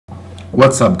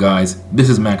What's up guys, this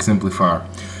is Max Simplifier.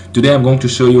 Today I'm going to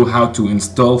show you how to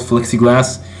install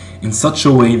Flexiglass in such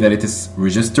a way that it is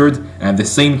registered, and at the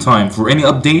same time for any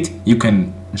update you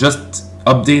can just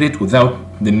update it without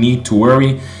the need to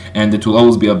worry, and it will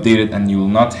always be updated and you will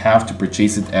not have to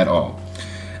purchase it at all.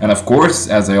 And of course,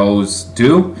 as I always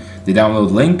do, the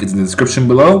download link is in the description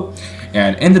below,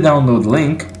 and in the download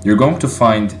link you're going to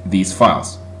find these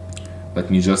files. Let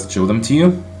me just show them to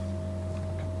you.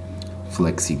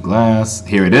 Flexiglass,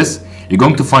 here it is. You're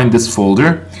going to find this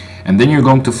folder, and then you're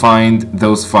going to find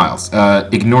those files.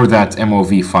 Ignore that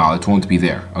MOV file, it won't be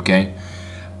there, okay?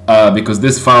 Because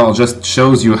this file just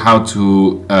shows you how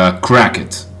to crack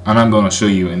it, and I'm going to show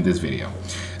you in this video.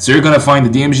 So you're going to find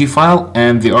the DMG file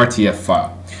and the RTF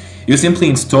file. You simply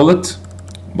install it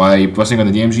by pressing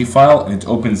on the DMG file, and it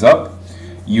opens up.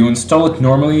 You install it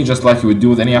normally, just like you would do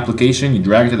with any application. You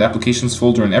drag it to the applications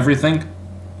folder and everything.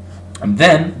 And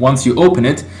then once you open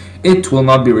it, it will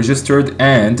not be registered,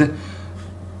 and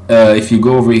if you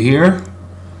go over here,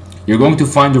 you're going to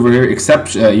find over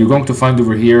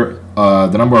here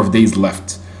the number of days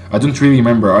left. I don't really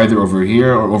remember either over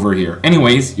here or over here.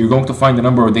 Anyways, you're going to find the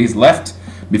number of days left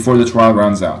before the trial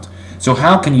runs out. So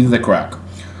how can you do the crack?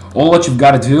 All what you've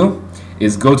got to do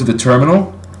is go to the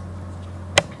terminal.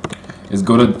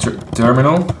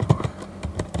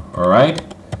 Alright.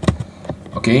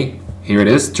 Okay. Here it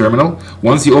is, terminal.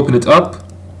 Once you open it up,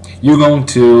 you're going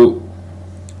to,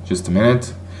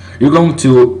 you're going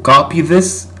to copy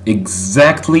this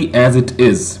exactly as it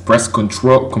is. Press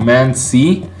Command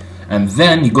C, and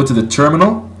then you go to the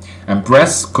terminal and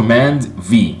press Command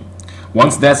V.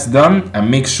 Once that's done, and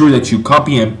make sure that you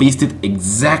copy and paste it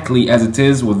exactly as it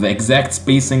is with the exact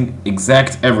spacing,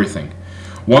 exact everything.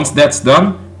 Once that's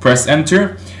done, press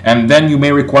Enter, and then you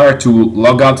may require to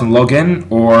log out and log in,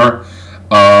 or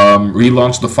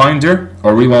relaunch the Finder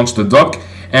or relaunch the dock,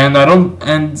 and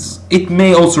it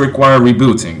may also require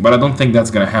rebooting, but I don't think that's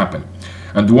gonna happen.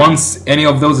 And once any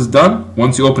of those is done,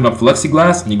 once you open up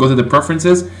Flexiglass and you go to the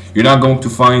preferences, you're not going to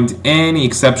find any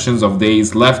exceptions of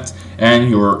days left, and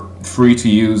you're free to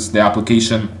use the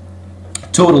application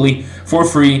totally for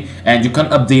free, and you can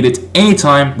update it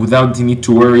anytime without the need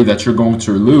to worry that you're going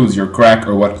to lose your crack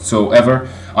or whatsoever.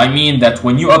 I mean that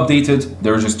when you update it,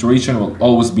 the registration will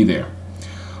always be there.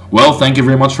 Well, thank you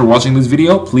very much for watching this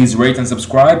video. Please rate and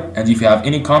subscribe, and if you have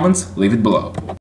any comments, leave it below.